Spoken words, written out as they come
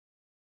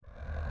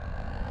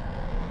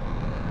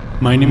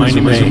My name is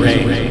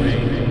Ray.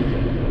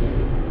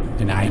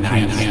 And I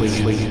can't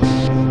sleep.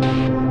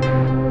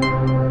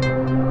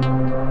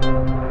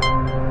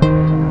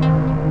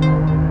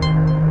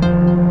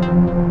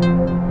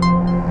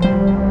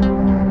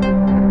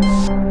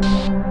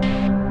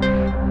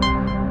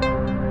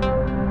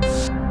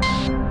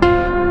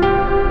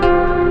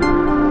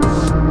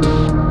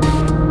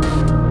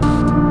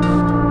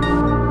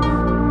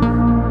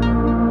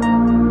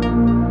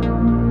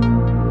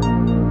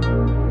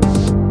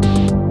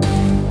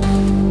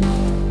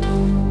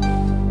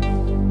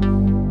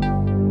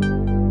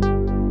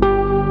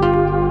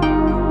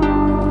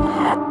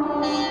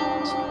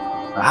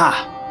 Aha!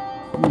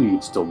 I knew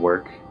you'd still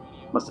work.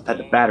 Must have had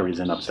the batteries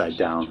in upside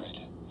down.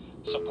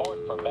 Support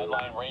for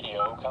Medline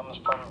Radio comes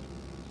from,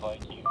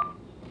 like you.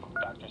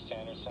 Dr.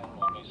 Sanderson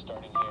will be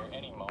starting here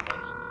any moment.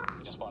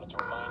 We just wanted to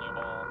remind you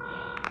all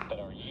that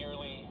our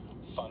yearly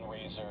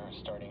fundraiser is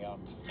starting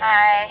up.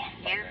 Hi,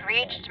 you've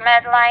reached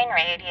Medline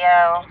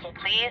Radio.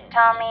 Please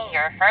tell me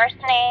your first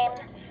name,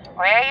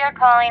 where you're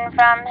calling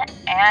from,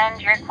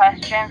 and your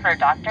question for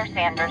Dr.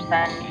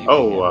 Sanderson.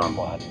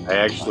 I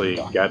actually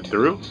got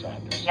through.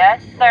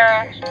 Yes,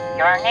 sir.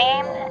 Your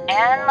name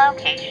and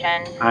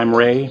location. I'm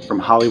Ray from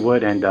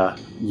Hollywood, and I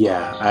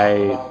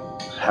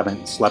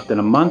haven't slept in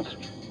a month,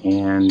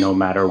 and no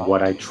matter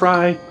what I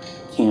try,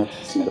 can't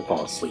seem to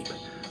fall asleep.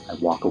 I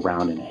walk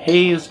around in a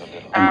haze.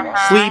 Am I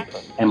asleep?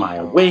 Am I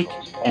awake?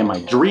 Am I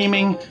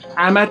dreaming?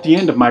 I'm at the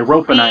end of my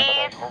rope, and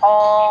Please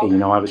hold.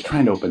 Hey, I was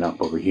trying to open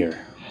up over here.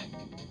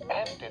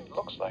 And it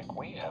looks like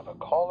we have a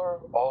caller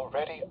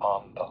already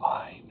on the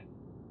line.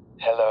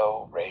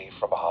 Hello, Ray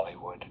from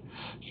Hollywood.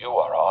 You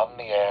are on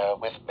the air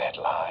with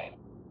Medline.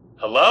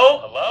 Hello?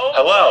 Hello?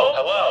 Hello?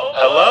 Hello?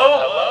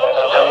 Hello?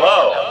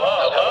 Hello?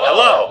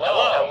 Hello?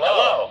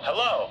 Hello?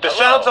 Hello? The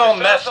sound's all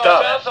messed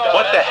up.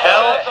 What the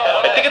hell?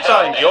 I think it's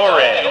on your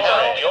end.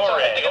 On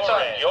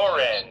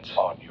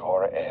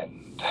your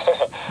end.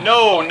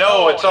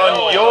 No, it's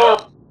on your...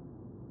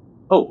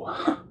 Oh.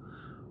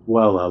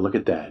 Well, look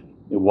at that.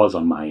 It was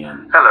on my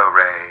end. Hello,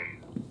 Ray.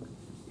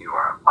 You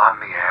are on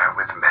the air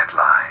with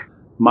Medline.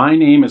 My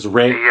name is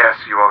Ray. Yes,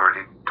 you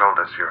already told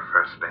us your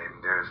first name.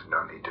 There's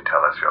no need to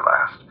tell us your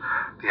last.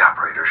 The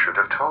operator should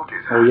have told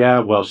you that. Oh, yeah?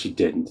 Well, she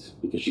didn't,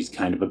 because she's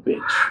kind of a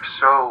bitch.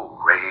 So,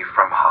 Ray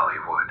from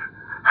Hollywood,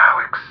 how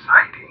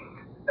exciting.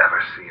 Ever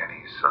see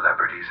any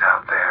celebrities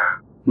out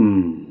there?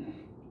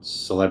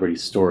 Celebrity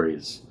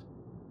stories.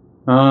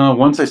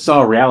 Once I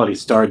saw a reality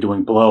star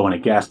doing blow in a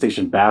gas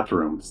station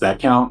bathroom. Does that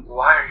count?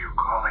 Why are you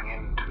calling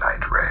in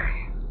tonight,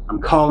 Ray?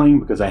 I'm calling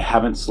because I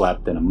haven't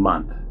slept in a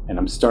month, and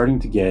I'm starting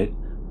to get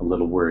a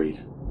little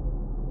worried.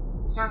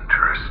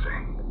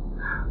 Interesting.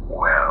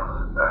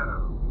 Well,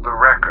 the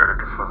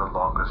record for the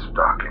longest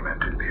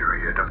documented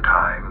period of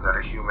time that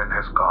a human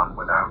has gone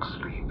without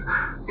sleep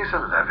is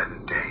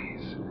 11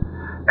 days.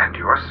 And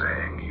you're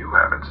saying you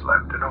haven't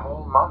slept in a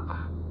whole month?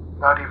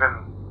 Not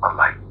even a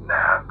light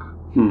nap?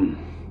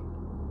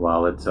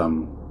 Well, it's,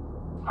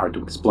 hard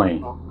to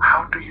explain. Well,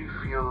 how do you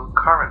feel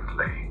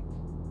currently?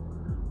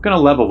 I'm gonna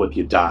level with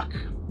you, Doc.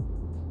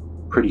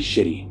 Pretty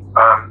shitty.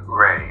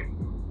 Ray,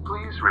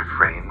 please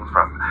refrain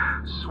from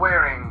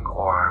swearing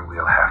or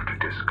we'll have to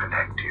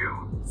disconnect you.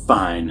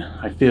 Fine.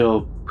 I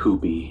feel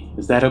poopy.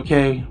 Is that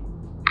okay?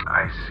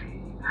 I see.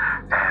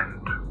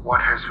 And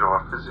what has your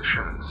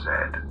physician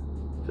said?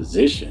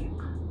 Physician?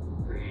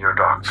 Your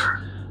doctor.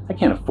 I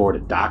can't afford a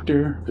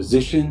doctor,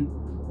 physician,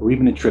 or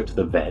even a trip to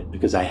the vet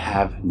because I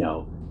have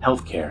no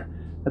health care.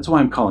 That's why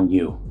I'm calling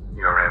you.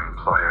 Your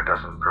employer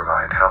doesn't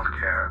provide health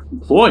care.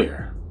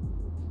 Employer?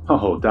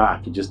 Oh,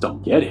 Doc, you just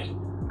don't get it.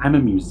 I'm a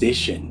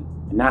musician,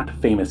 and not the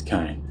famous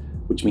kind,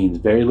 which means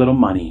very little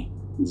money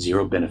and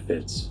zero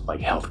benefits like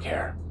health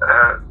care.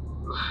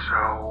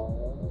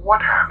 So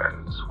what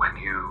happens when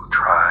you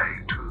try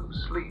to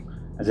sleep?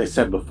 As I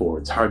said before,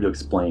 it's hard to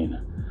explain.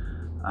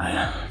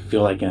 I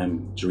feel like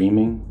I'm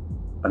dreaming,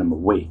 but I'm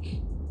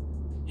awake,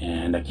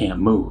 and I can't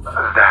move.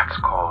 That's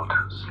called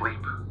sleep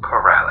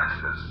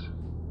paralysis.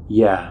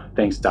 Yeah,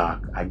 thanks,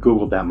 Doc. I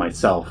Googled that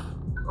myself.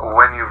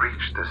 When you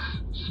reach this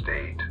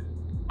state,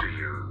 do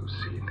you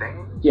see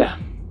things? Yeah,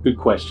 good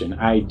question.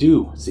 I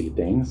do see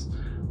things.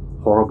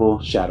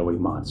 Horrible, shadowy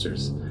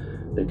monsters.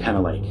 They're kind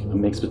of like a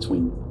mix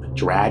between a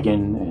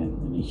dragon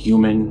and a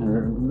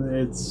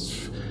human.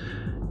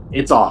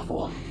 It's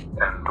awful.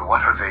 And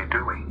what are they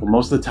doing? Well,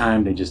 most of the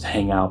time, they just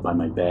hang out by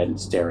my bed and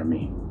stare at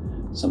me.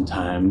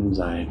 Sometimes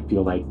I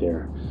feel like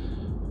they're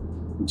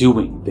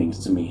doing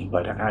things to me,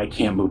 but I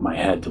can't move my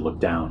head to look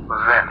down.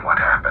 Then what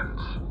happens?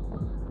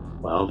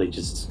 Well, they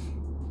just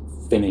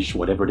finish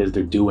whatever it is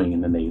they're doing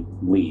and then they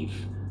leave.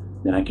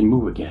 Then I can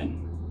move again.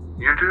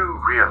 You do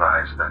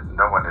realize that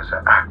no one is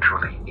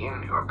actually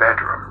in your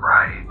bedroom,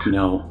 right?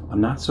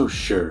 I'm not so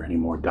sure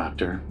anymore,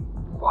 Doctor.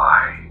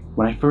 Why?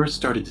 When I first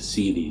started to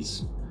see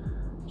these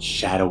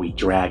shadowy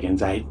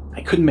dragons, I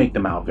couldn't make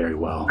them out very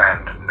well.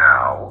 And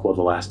now? Well,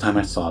 the last time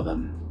I saw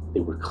them, they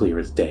were clear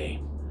as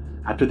day.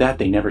 After that,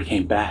 they never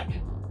came back.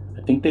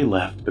 I think they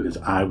left because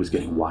I was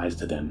getting wise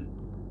to them.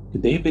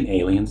 Could they have been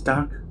aliens,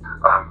 Doc?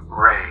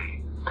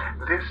 Ray,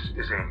 this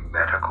is a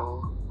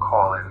medical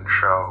call-in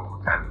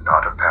show and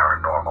not a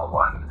paranormal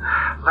one.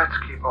 Let's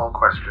keep all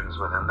questions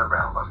within the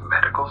realm of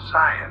medical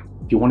science.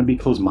 If you want to be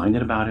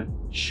close-minded about it,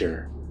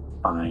 sure,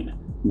 fine,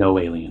 no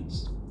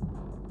aliens.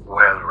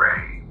 Well,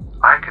 Ray,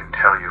 I can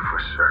tell you for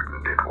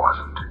certain it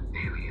wasn't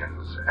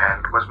aliens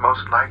and was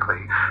most likely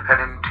an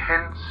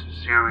intense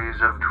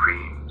series of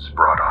dreams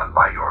brought on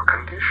by your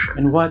condition.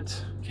 And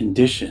what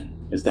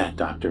condition is that,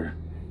 Doctor?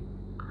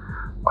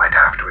 I'd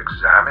have to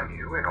examine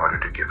you in order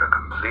to give a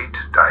complete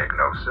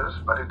diagnosis,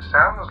 but it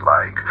sounds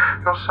like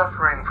you're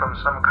suffering from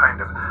some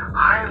kind of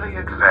highly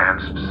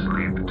advanced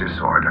sleep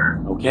disorder.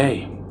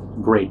 Okay,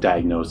 great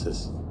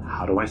diagnosis.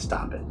 How do I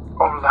stop it?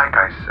 Oh, like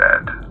I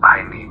said,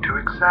 I need to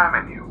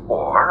examine you,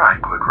 or I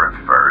could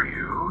refer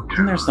you to...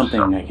 Isn't there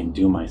something I can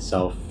do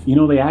myself? You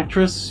know, the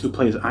actress who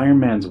plays Iron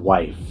Man's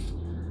wife,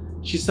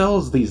 she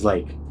sells these,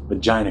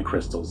 vagina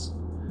crystals.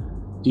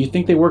 Do you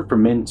think they work for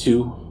men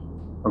too?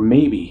 Or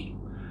maybe...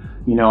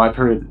 You know, I've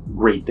heard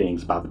great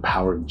things about the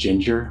power of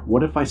ginger.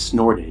 What if I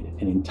snorted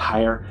an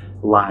entire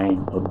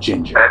line of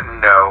ginger?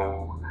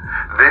 No,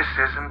 this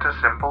isn't a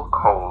simple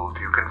cold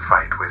you can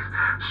fight with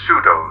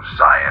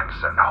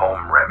pseudoscience and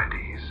home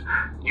remedies.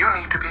 You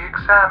need to be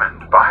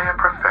examined by a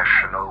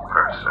professional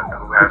person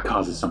who has... What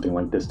causes something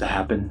like this to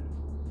happen?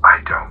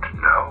 I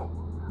don't know.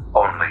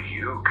 Only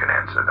you can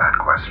answer that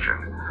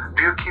question.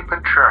 Do you keep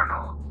a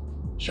journal?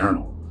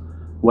 Journal?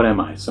 What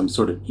am I, some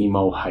sort of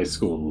emo high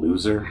school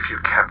loser? If you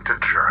kept a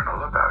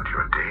journal about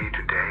your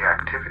day-to-day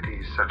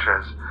activities, such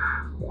as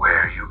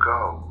where you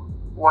go,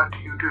 what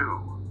you do,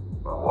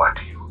 what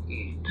you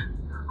eat,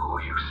 who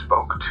you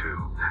spoke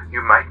to,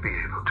 you might be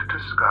able to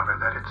discover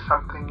that it's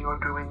something you're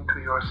doing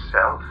to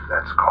yourself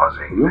that's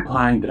causing... Are you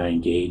implying that I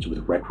engage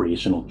with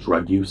recreational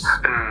drug use?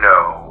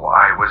 No,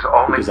 I was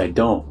only... Because I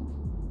don't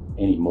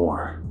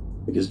anymore.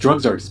 Because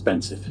drugs are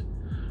expensive.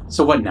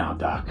 So what now,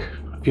 Doc?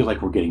 I feel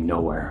like we're getting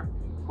nowhere.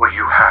 Well,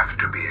 you have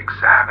to be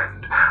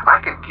examined. I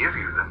can give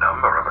you the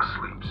number of a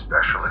sleep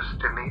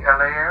specialist in the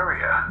LA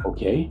area.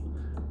 Okay,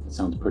 that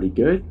sounds pretty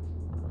good.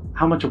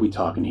 How much are we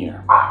talking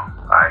here? Oh,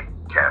 I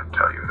can't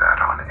tell you that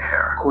on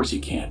air. Of course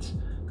you can't,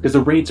 because the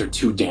rates are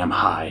too damn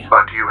high.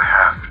 But you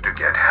have to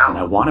get help. And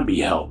I want to be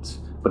helped,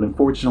 but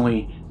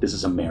unfortunately, this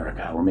is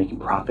America, where making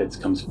profits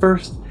comes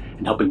first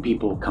and helping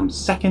people comes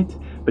second.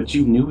 But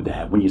you knew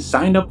that when you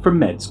signed up for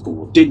med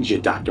school, didn't you,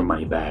 Dr.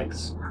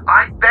 Moneybags?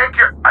 I beg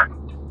your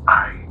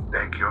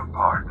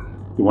pardon.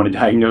 You want to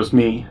diagnose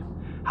me?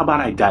 How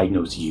about I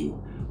diagnose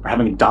you for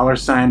having a dollar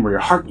sign where your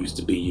heart used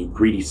to be, you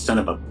greedy son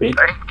of a bitch?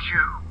 Thank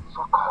you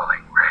for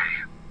calling,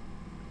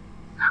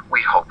 Ray.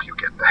 We hope you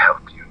get the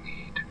help you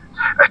need.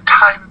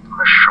 Time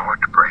for a short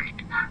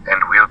break,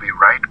 and we'll be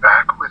right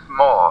back with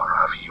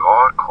more of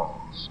your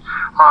calls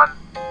on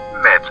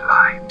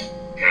Medline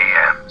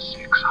AM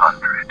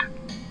 600.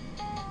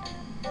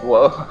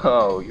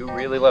 Whoa, you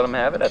really let them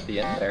have it at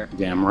the end there.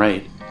 Damn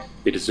right.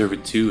 They deserve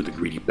it too, the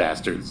greedy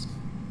bastards.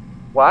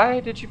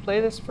 Why did you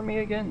play this for me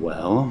again?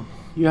 Well,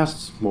 you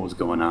asked what was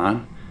going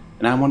on,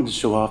 and I wanted to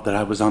show off that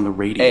I was on the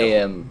radio.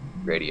 AM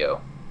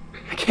radio.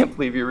 I can't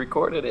believe you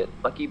recorded it.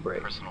 Lucky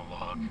break. Personal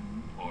log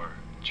or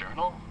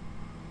journal?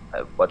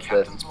 What's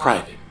this? It's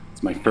private.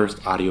 It's my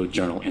first audio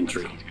journal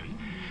entry. Sounds good.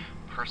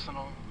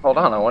 Personal. Hold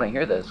on, I want to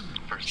hear this.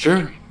 First Sure,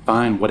 entry.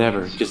 fine,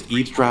 whatever. Just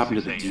eavesdrop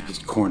into the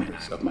deepest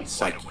corners of my Wide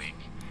psyche. awake.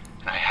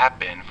 And I have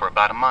been for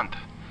about a month.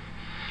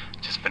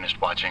 Just finished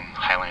watching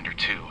Highlander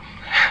 2.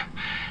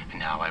 And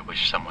now I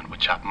wish someone would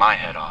chop my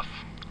head off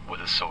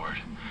with a sword.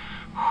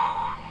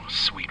 Whew,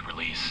 sweet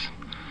release.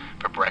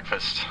 For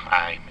breakfast,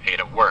 I ate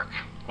at work.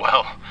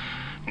 Well,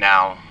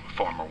 now,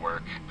 former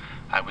work.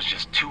 I was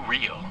just too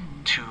real,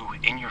 too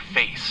in your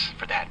face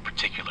for that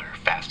particular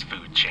fast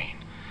food chain.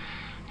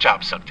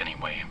 Job sucked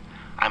anyway.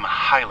 I'm a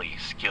highly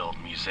skilled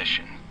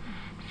musician.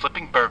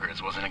 Flipping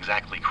burgers wasn't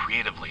exactly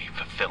creatively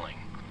fulfilling.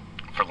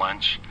 For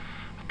lunch,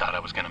 I thought I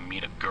was gonna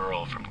meet a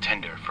girl from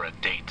Tinder for a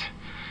date.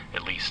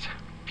 At least,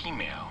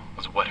 female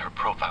was what her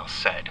profile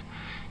said.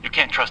 You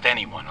can't trust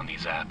anyone on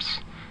these apps.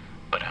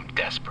 But I'm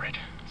desperate,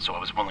 so I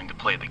was willing to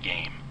play the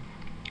game.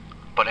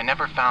 But I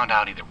never found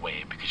out either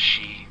way because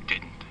she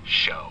didn't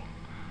show.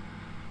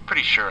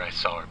 Pretty sure I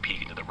saw her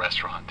peek into the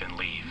restaurant and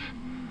leave.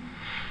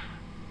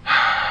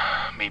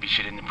 Maybe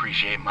she didn't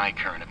appreciate my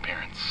current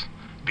appearance,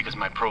 because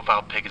my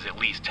profile pic is at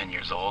least 10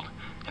 years old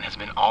and has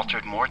been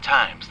altered more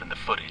times than the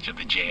footage of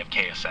the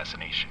JFK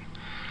assassination.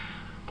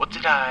 What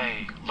did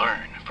I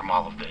learn from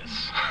all of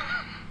this?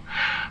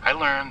 I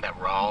learned that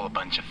we're all a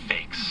bunch of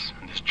fakes,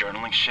 and this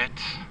journaling shit,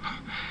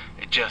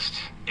 it just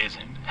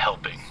isn't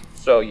helping.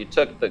 So you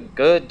took the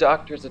good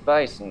doctor's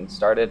advice and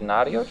started an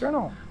audio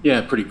journal?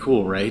 Yeah, pretty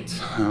cool, right?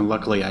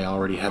 Luckily, I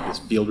already had this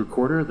field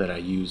recorder that I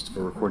used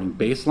for recording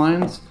bass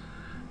lines.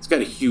 It's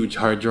got a huge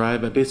hard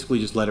drive. I basically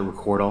just let it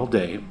record all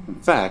day. In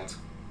fact,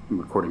 I'm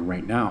recording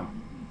right now.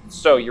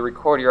 So you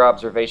record your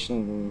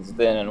observations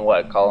then and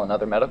what, call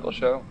another medical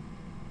show?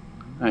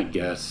 I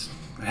guess.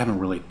 I haven't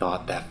really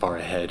thought that far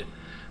ahead.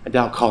 I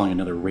doubt calling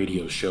another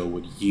radio show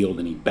would yield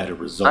any better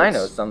results. I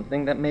know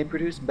something that may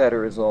produce better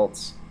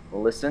results.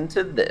 Listen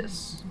to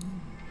this.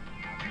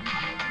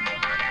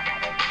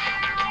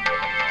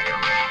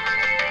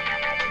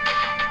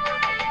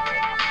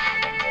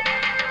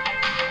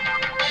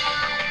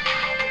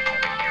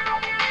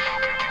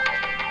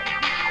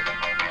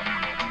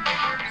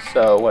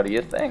 So, what do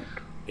you think?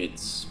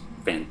 It's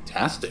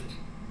fantastic.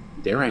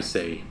 Dare I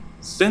say,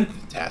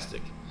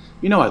 synth-tastic.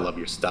 You know I love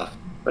your stuff,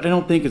 but I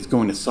don't think it's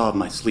going to solve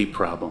my sleep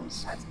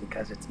problems. That's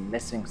because it's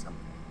missing something.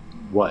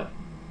 What?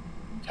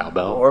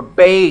 Cowbell? Or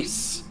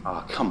bass.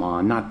 Oh, come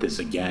on, not this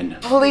again.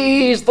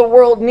 Please, the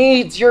world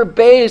needs your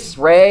bass,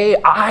 Ray.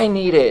 I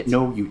need it.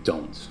 No, you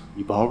don't.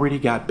 You've already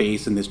got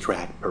bass in this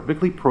track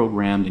perfectly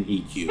programmed in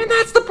EQ. And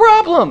that's the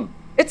problem.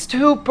 It's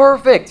too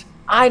perfect.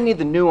 I need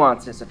the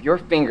nuances of your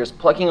fingers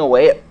plucking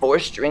away at 4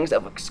 strings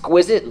of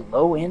exquisite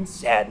low-end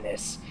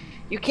sadness.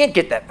 You can't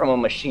get that from a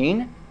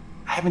machine.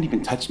 I haven't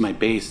even touched my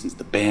bass since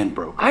the band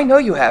broke up. I know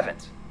you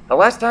haven't. The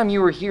last time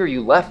you were here,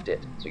 you left it.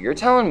 So you're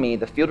telling me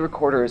the field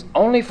recorder is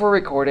only for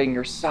recording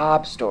your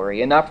sob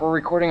story and not for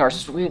recording our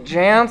sweet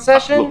jam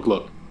session?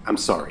 Look, I'm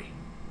sorry.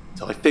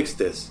 Until I fix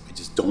this, I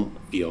just don't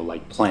feel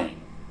like playing.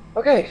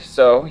 Okay,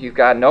 so you've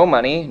got no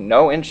money,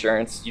 no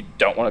insurance, you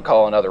don't want to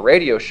call another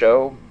radio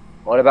show.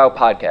 What about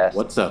podcasts?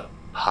 What's a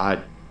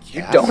podcast?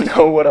 You don't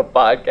know what a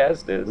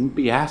podcast is? Wouldn't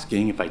be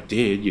asking if I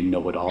did, you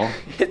know it all.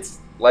 It's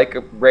like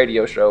a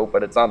radio show,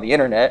 but it's on the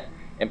internet,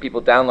 and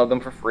people download them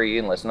for free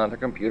and listen on their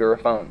computer or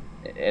phone.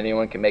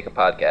 Anyone can make a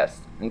podcast.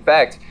 In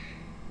fact,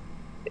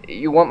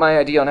 you want my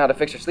idea on how to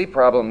fix your sleep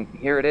problem,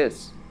 here it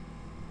is.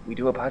 We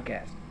do a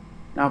podcast.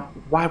 Now,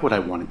 why would I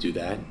want to do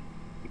that?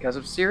 Because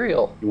of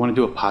cereal. You want to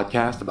do a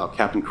podcast about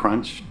Captain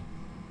Crunch?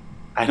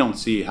 I don't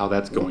see how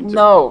that's going to...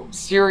 No,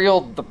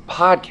 Serial the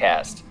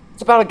podcast.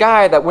 It's about a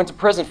guy that went to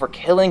prison for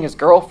killing his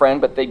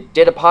girlfriend, but they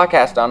did a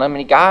podcast on him and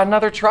he got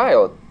another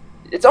trial.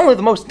 It's only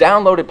the most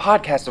downloaded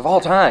podcast of all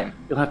time.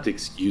 You'll have to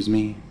excuse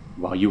me.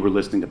 While you were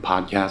listening to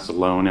podcasts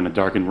alone in a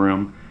darkened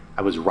room,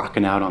 I was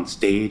rocking out on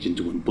stage and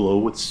doing blow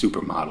with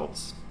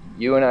supermodels.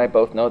 You and I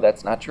both know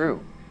that's not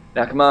true.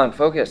 Now come on,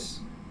 focus.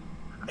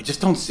 I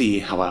just don't see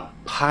how a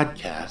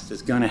podcast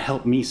is going to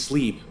help me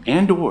sleep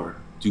and/or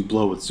do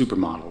blow with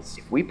supermodels.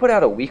 If we put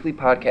out a weekly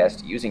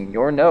podcast using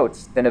your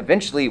notes, then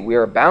eventually we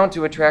are bound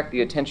to attract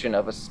the attention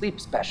of a sleep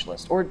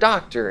specialist or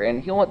doctor,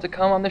 and he'll want to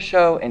come on the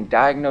show and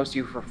diagnose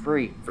you for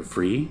free. For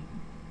free?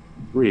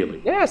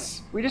 Really?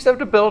 Yes, we just have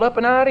to build up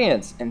an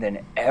audience, and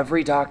then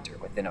every doctor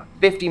within a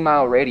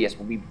 50-mile radius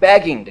will be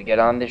begging to get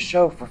on this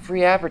show for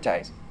free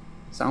advertising.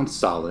 Sounds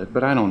solid,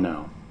 but I don't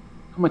know.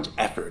 How much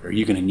effort are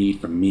you going to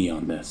need from me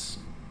on this?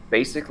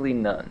 Basically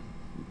none.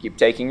 You keep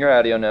taking your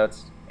audio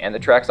notes and the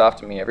tracks off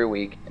to me every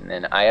week, and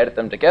then I edit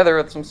them together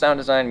with some sound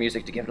design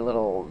music to give it a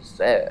little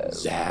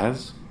zazz.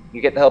 Zazz?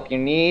 You get the help you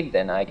need,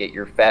 then I get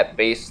your fat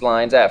bass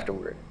lines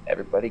afterward.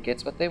 Everybody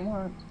gets what they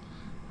want.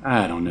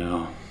 I don't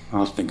know.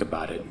 I'll think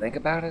about it. Think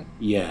about it?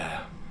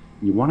 Yeah.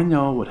 You want to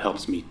know what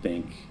helps me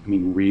think?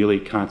 Really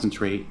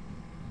concentrate?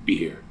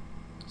 Beer.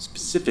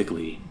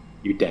 Specifically,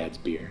 your dad's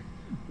beer.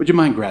 Would you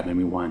mind grabbing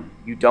me one?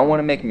 You don't want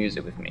to make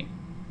music with me.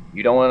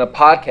 You don't want a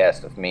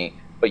podcast with me,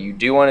 but you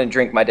do want to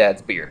drink my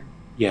dad's beer.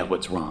 Yeah,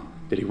 what's wrong?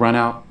 Did he run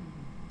out?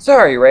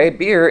 Sorry, Ray.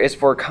 Beer is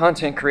for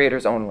content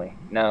creators only.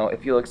 Now,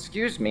 if you'll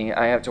excuse me,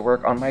 I have to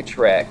work on my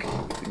track.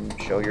 You can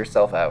show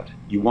yourself out.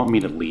 You want me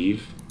to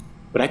leave?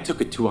 But I took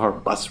a 2-hour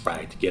bus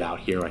ride to get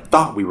out here. I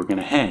thought we were going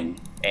to hang.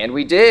 And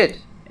we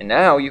did. And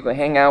now you can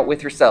hang out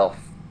with yourself.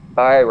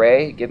 Bye,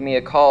 Ray. Give me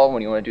a call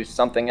when you want to do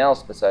something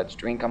else besides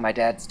drink on my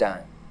dad's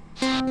dime.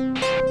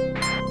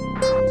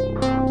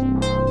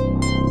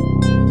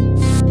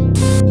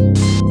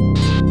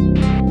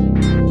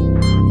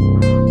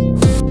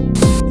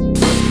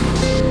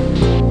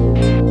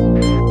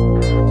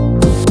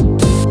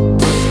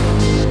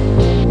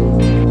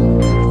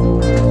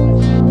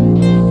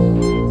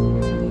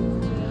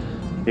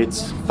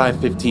 It's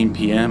 5:15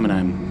 p.m. and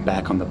I'm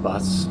back on the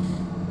bus.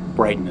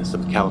 Brightness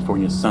of the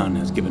California sun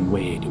has given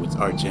way to its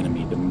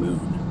archenemy, the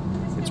moon.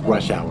 It's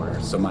rush hour,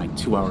 so my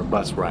 2-hour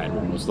bus ride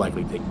will most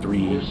likely take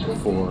 3,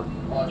 4,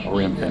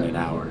 or infinite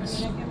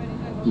hours.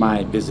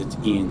 My visit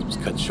to Ian's was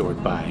cut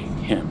short by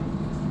him.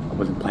 I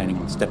wasn't planning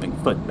on stepping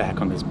foot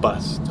back on this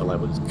bus till I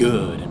was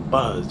good and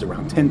buzzed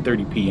around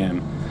 10:30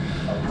 p.m.,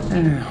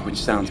 which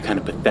sounds kind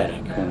of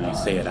pathetic when I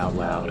say it out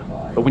loud.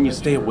 But when you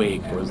stay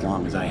awake for as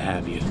long as I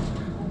have you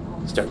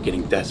start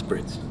getting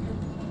desperate.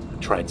 I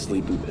tried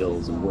sleeping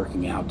pills and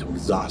working out to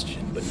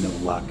exhaustion, but no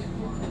luck.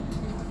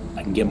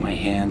 I can get my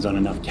hands on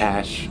enough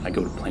cash, I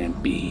go to plan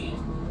B.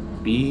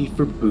 B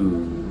for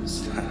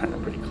booze.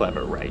 Pretty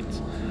clever, right?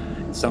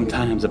 And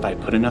sometimes if I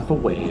put enough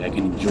away, I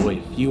can enjoy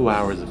a few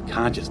hours of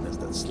consciousness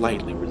that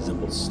slightly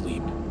resembles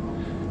sleep.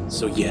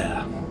 So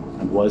yeah,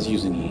 I was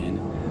using Ian,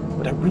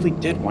 but I really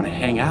did want to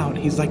hang out.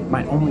 He's like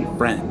my only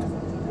friend.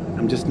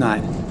 I'm just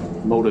not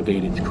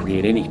motivated to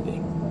create anything,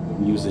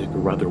 music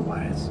or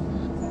otherwise.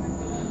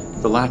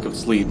 The lack of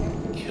sleep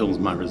kills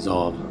my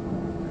resolve.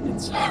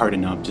 It's hard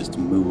enough just to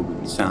move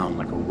and sound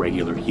like a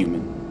regular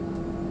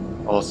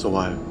human. Also,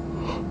 I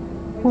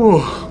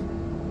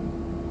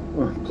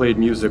played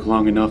music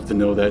long enough to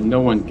know that no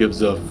one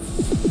gives a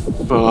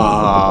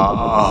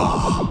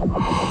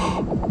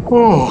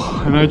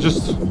and I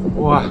just...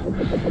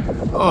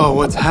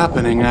 what's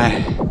happening?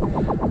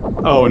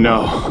 Oh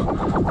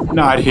no,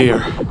 not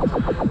here.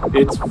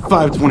 It's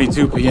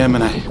 5:22 p.m.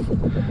 and I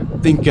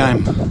think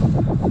I'm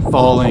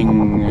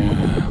falling.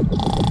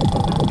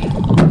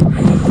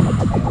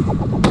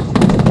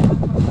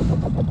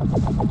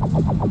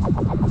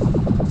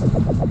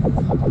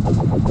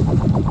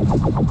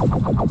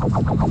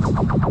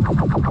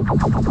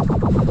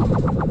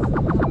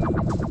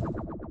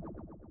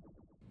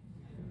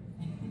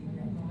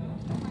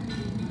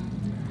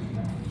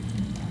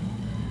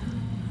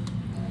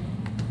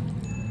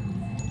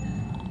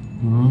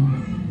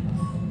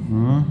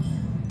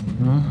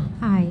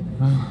 Hi.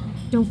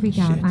 Don't freak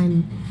out.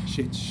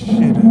 Shit.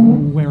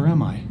 Where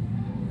am I?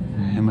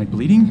 Am I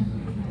bleeding?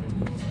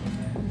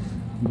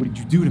 What did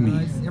you do to me?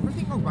 Is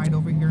everything alright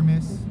over here,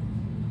 miss?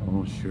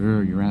 Oh,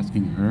 sure, you're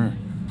asking her.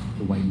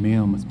 The white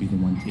male must be the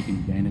one taking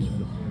advantage of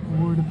the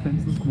poor,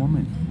 defenseless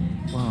woman.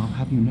 Well, I'll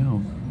have you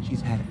know,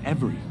 she's had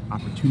every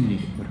opportunity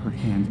to put her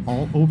hands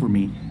all over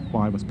me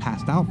while I was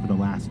passed out for the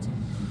last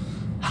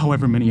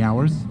however many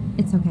hours.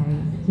 It's okay.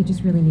 He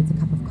just really needs a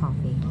cup of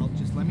coffee. Well,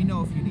 just let me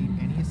know if you need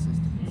any assistance.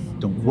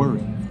 Don't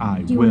worry,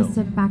 I Do you will. want to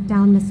sit back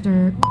down,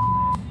 Mr.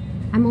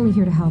 I'm only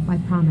here to help, I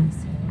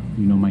promise.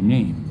 You know my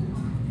name.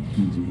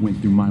 Means you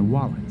went through my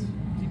wallet.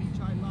 Maybe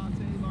chai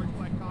latte, large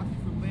black coffee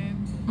for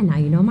Lynn. And now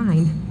you know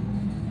mine.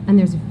 And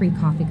there's a free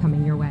coffee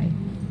coming your way.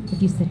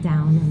 If you sit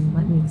down and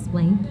let me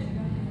explain.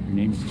 Your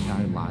name is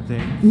Chai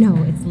Latte?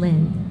 No, it's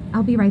Lynn.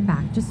 I'll be right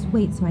back. Just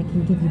wait so I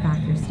can give you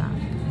back your stuff.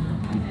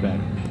 You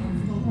better.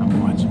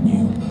 I'm watching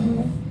you.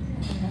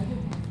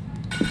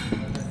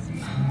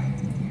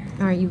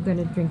 Aren't you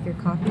gonna drink your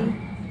coffee?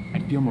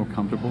 I'd feel more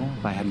comfortable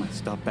if I had my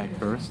stuff back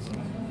first.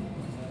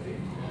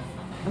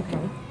 Okay.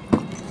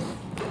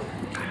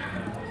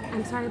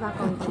 I'm sorry about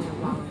going through your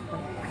wallet, but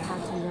I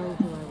had to know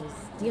who I was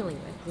dealing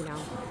with,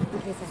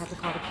 in case I had to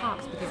call the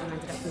cops because you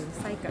ended up being a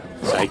psycho.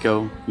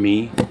 Psycho?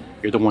 Me?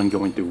 You're the one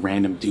going through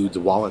random dudes'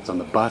 wallets on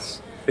the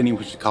bus? If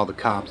anyone should call the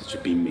cops, it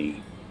should be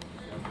me.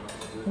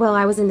 Well,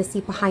 I was in the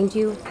seat behind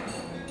you.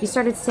 You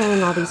started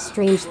saying all these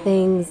strange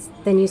things,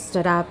 then you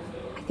stood up.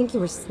 I think you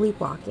were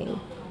sleepwalking.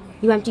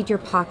 You emptied your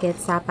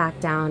pockets, sat back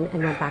down,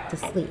 and went back to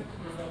sleep.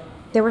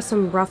 There were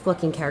some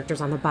rough-looking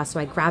characters on the bus, so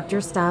I grabbed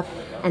your stuff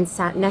and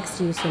sat next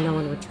to you so no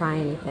one would try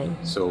anything.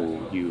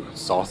 So you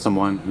saw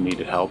someone who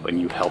needed help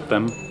and you helped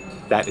them?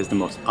 That is the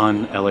most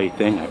un-LA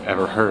thing I've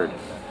ever heard.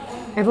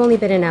 I've only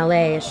been in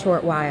LA a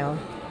short while.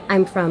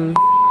 I'm from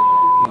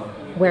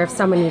where if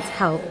someone needs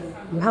help,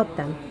 you help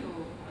them.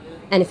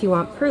 And if you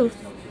want proof,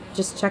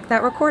 just check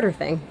that recorder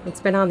thing.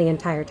 It's been on the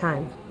entire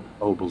time.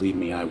 Oh, believe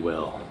me, I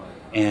will.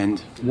 And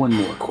one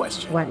more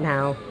question. What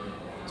now?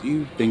 Do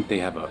you think they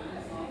have a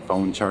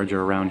phone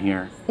charger around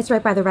here? It's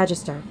right by the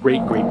register.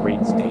 Great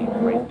state.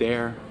 Right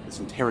there. This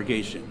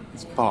interrogation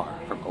is far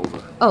from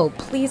over. Oh,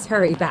 please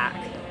hurry back.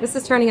 This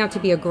is turning out to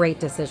be a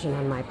great decision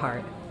on my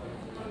part.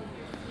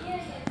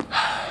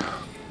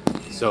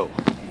 So,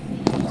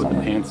 with the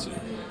pantsuit,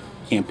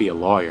 can't be a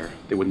lawyer.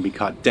 They wouldn't be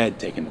caught dead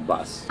taking the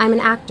bus. I'm an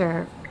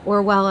actor,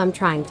 or well, I'm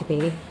trying to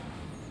be.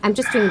 I'm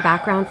just doing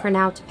background for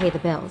now to pay the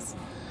bills.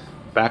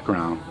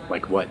 Background?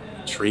 Like what?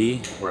 A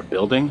tree or a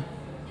building?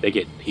 They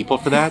get people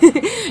for that?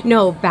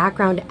 No,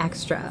 background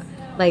extra.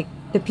 Like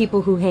the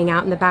people who hang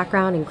out in the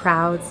background in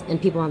crowds and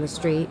people on the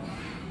street.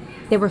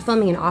 They were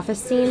filming an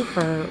office scene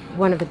for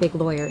one of the big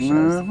lawyer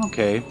shows.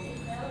 Okay.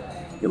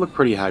 You look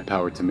pretty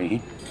high-powered to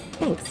me.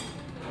 Thanks.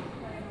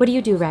 What do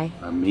you do, Ray?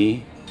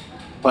 Me?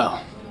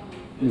 Well,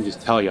 let me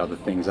just tell you all the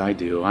things I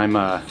do. I'm,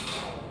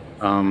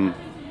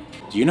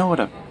 do you know what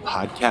a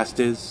podcast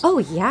is? Oh,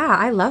 yeah,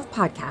 I love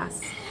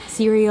podcasts.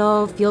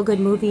 Serial, feel-good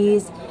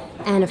movies,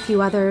 and a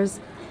few others.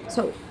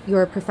 So,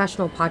 you're a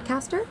professional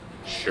podcaster?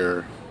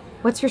 Sure.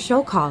 What's your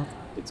show called?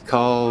 It's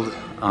called,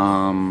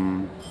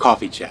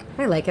 Coffee Chat.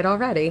 I like it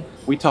already.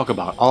 We talk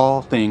about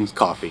all things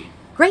coffee.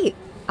 Great.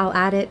 I'll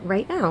add it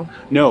right now.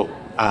 No,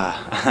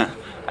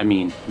 I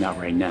mean, not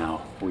right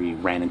now. We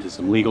ran into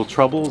some legal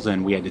troubles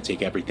and we had to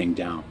take everything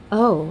down.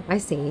 Oh, I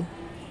see.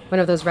 One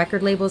of those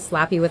record labels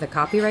slap you with a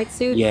copyright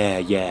suit?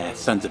 Yeah,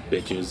 sons of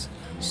bitches.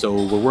 So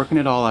we're working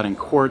it all out in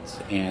court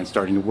and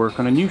starting to work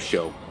on a new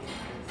show.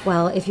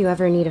 Well, if you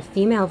ever need a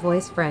female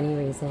voice for any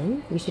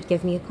reason, you should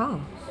give me a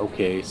call.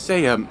 Okay,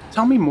 say,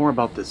 tell me more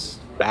about this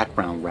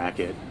background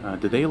racket.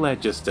 Do they let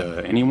just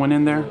anyone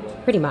in there?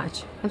 Pretty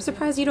much. I'm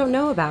surprised you don't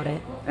know about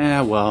it.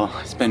 Well,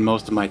 I spend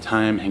most of my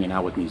time hanging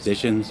out with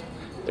musicians.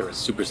 They're a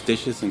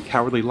superstitious and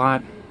cowardly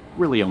lot.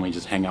 Really only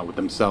just hang out with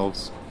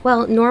themselves.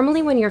 Well,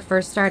 normally when you're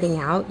first starting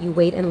out, you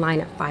wait in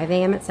line at 5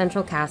 a.m. at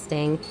Central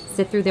Casting,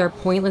 sit through their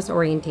pointless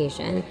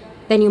orientation,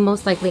 then you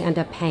most likely end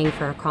up paying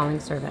for a calling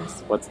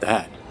service. What's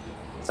that?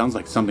 Sounds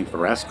like something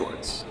for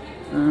escorts.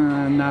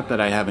 Not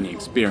that I have any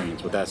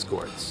experience with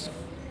escorts.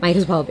 Might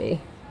as well be.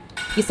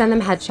 You send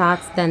them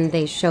headshots, then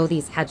they show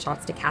these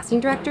headshots to casting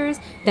directors,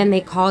 then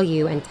they call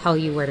you and tell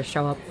you where to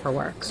show up for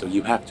work. So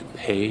you have to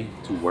pay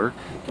to work?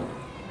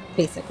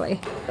 Basically.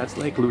 That's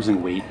like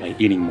losing weight by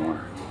eating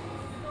more.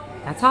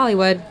 That's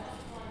Hollywood.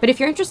 But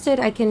if you're interested,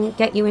 I can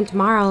get you in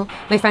tomorrow.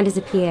 My friend is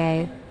a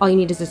PA. All you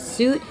need is a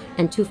suit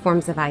and 2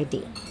 forms of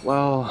ID.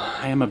 Well,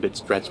 I am a bit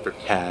stretched for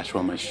cash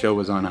while my show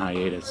is on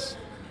hiatus.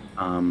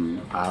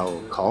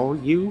 I'll call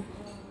you?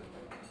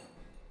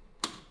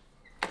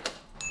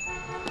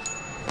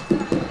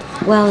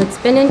 Well, it's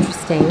been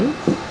interesting.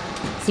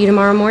 See you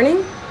tomorrow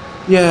morning?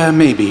 Yeah,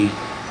 maybe.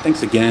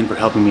 Thanks again for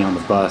helping me on the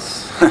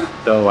bus.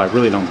 Though I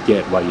really don't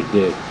get why you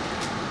did.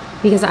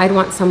 Because I'd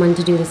want someone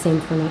to do the same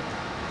for me.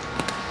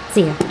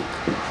 See ya.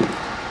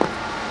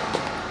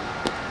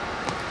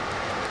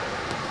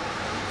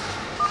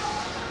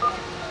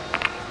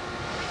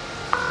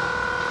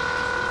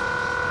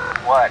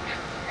 What?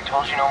 I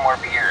told you no more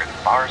beer.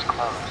 The bar's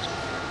closed.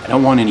 I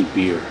don't want any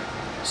beer.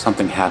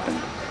 Something happened.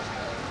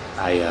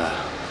 I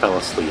fell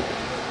asleep.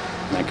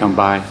 Can I come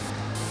by?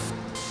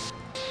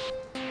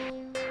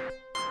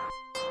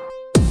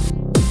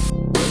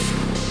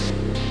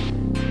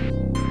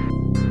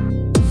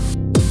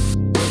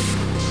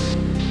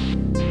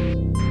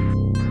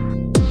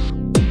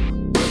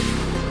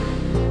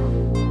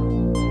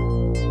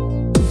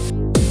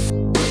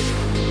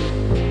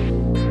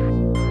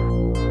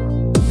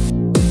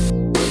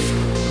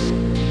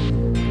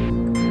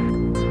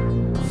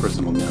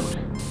 Personal note.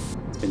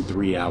 It's been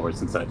 3 hours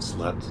since I've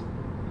slept.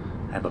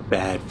 I have a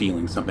bad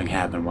feeling something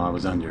happened while I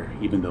was under,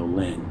 even though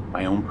Lynn,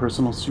 my own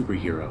personal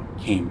superhero,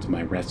 came to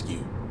my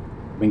rescue.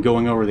 I've been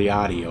going over the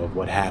audio of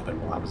what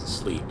happened while I was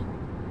asleep,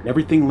 and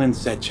everything Lynn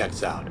said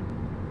checks out.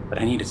 But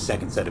I need a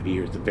second set of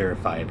ears to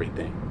verify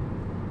everything,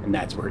 and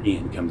that's where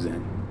Ian comes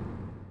in.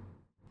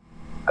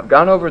 I've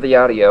gone over the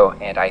audio,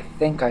 and I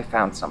think I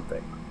found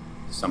something.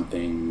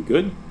 Something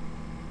good?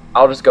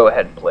 I'll just go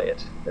ahead and play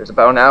it. There's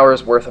about an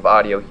hour's worth of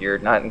audio here,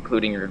 not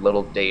including your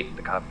little date at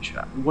the coffee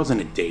shop. It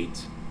wasn't a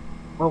date.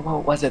 Well,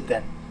 what was it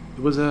then?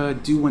 It was a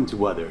do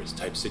unto others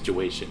type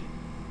situation.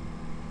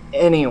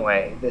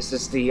 Anyway, this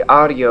is the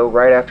audio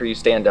right after you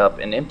stand up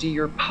and empty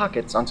your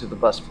pockets onto the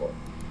bus floor.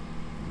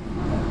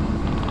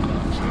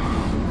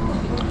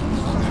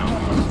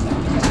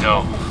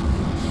 No.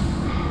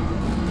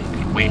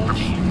 Wait for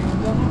me.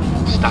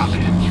 Stop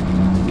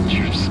it. Get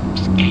your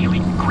scaly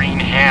green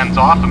hands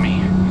off of me.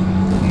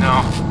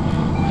 No.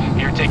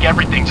 Here, take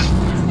everything. Just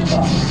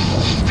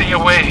stay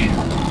away.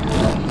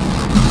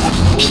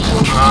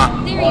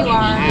 There you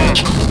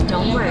are.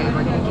 Don't worry,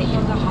 we're gonna get you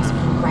to the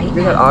hospital right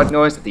Hear that now. odd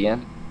noise at the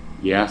end?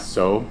 Yeah,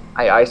 so?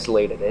 I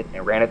isolated it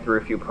and ran it through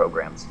a few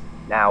programs.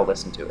 Now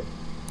listen to it.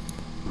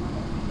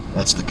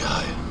 That's the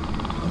guy.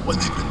 The one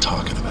they've been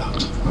talking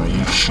about. Are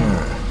you sure?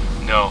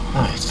 No.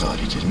 I thought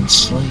he didn't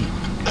sleep.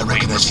 I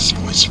recognize his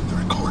voice from the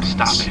recordings.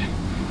 Stop it.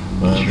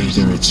 Well,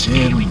 either it's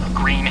him, Scaly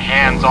green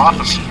hands or off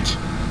it of me.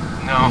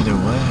 isn't. No. Either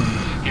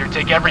way, Here,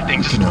 take everything.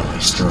 we Just can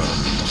always throw him in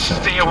the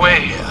fact. stay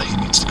away. Yeah, he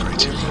meets the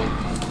criteria.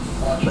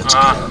 Let's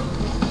Uh.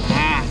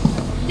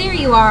 go. There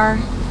you are.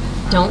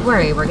 Don't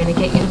worry, we're gonna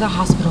get you to the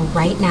hospital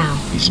right now.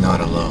 He's not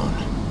alone.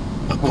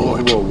 Whoa,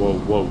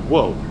 Abort.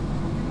 whoa.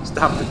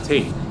 Stop the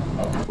tape.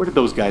 Where did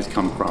those guys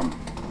come from?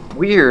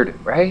 Weird,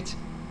 right?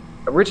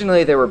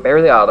 Originally, they were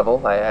barely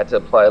audible. I had to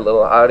apply a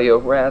little audio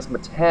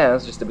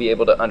razzmatazz just to be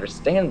able to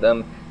understand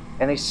them,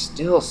 and they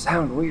still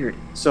sound weird.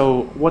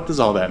 So, what does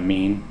all that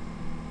mean?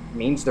 It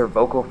means their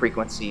vocal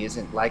frequency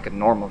isn't like a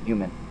normal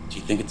human. Do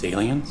you think it's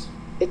aliens?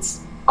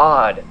 It's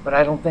odd, but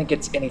I don't think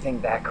it's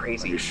anything that Are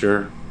crazy. you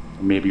sure?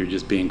 Or maybe you're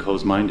just being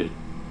closed-minded.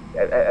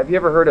 Have you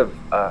ever heard of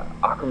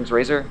Occam's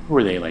razor? Who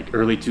were they, like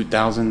early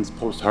 2000s,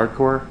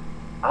 post-hardcore?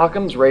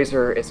 Occam's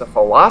razor is a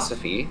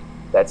philosophy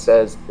that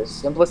says the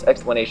simplest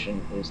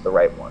explanation is the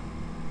right one.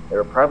 They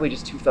were probably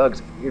just two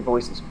thugs with weird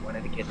voices who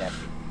wanted to kidnap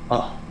you.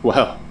 Oh,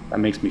 well, that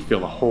makes me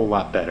feel a whole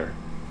lot better.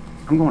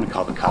 I'm going to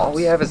call the cops. All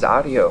we have is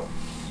audio.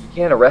 You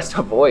can't arrest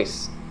a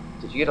voice.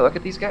 Did you get a look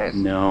at these guys?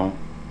 No.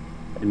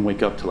 I didn't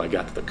wake up till I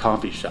got to the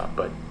coffee shop,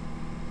 but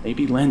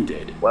maybe Len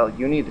did. Well,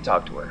 you need to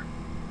talk to her.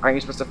 Aren't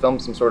you supposed to film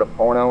some sort of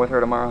porno with her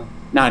tomorrow?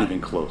 Not even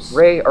close.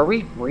 Ray, are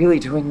we really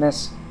doing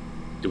this?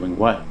 Doing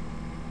what?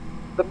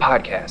 The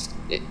podcast.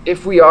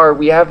 If we are,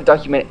 we have to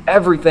document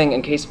everything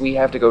in case we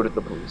have to go to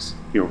the police.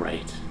 You're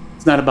right.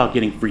 It's not about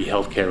getting free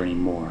healthcare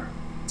anymore.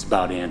 It's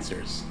about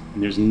answers.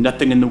 And there's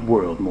nothing in the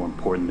world more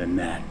important than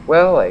that.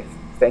 Well, I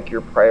think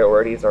your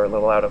priorities are a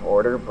little out of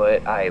order,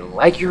 but I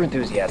like your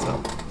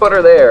enthusiasm. Put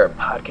her there,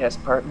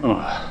 podcast partner.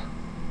 Ugh.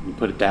 When you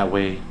put it that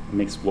way, it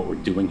makes what we're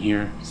doing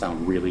here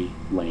sound really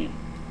lame.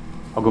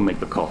 I'll go make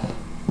the call.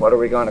 What are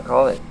we going to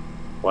call it?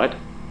 What?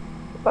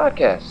 The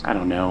podcast. I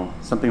don't know.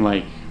 Something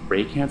like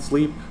Ray Can't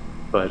Sleep?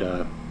 But,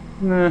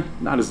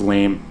 not as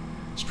lame.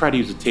 Just try to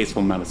use a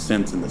tasteful amount of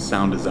sense in the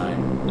sound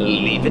design.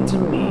 Leave it to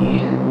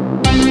me.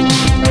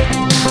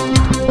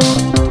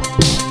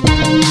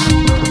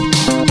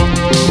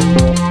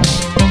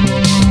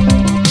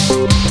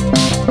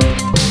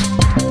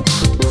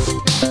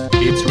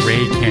 It's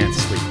Ray Can't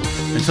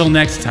Sleep. Until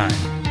next time,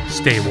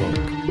 stay woke.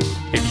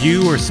 If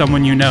you or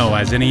someone you know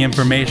has any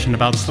information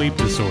about sleep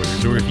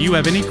disorders, or if you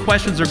have any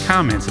questions or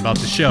comments about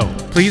the show,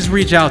 please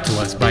reach out to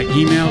us by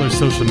email or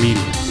social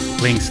media.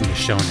 Links in the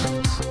show notes.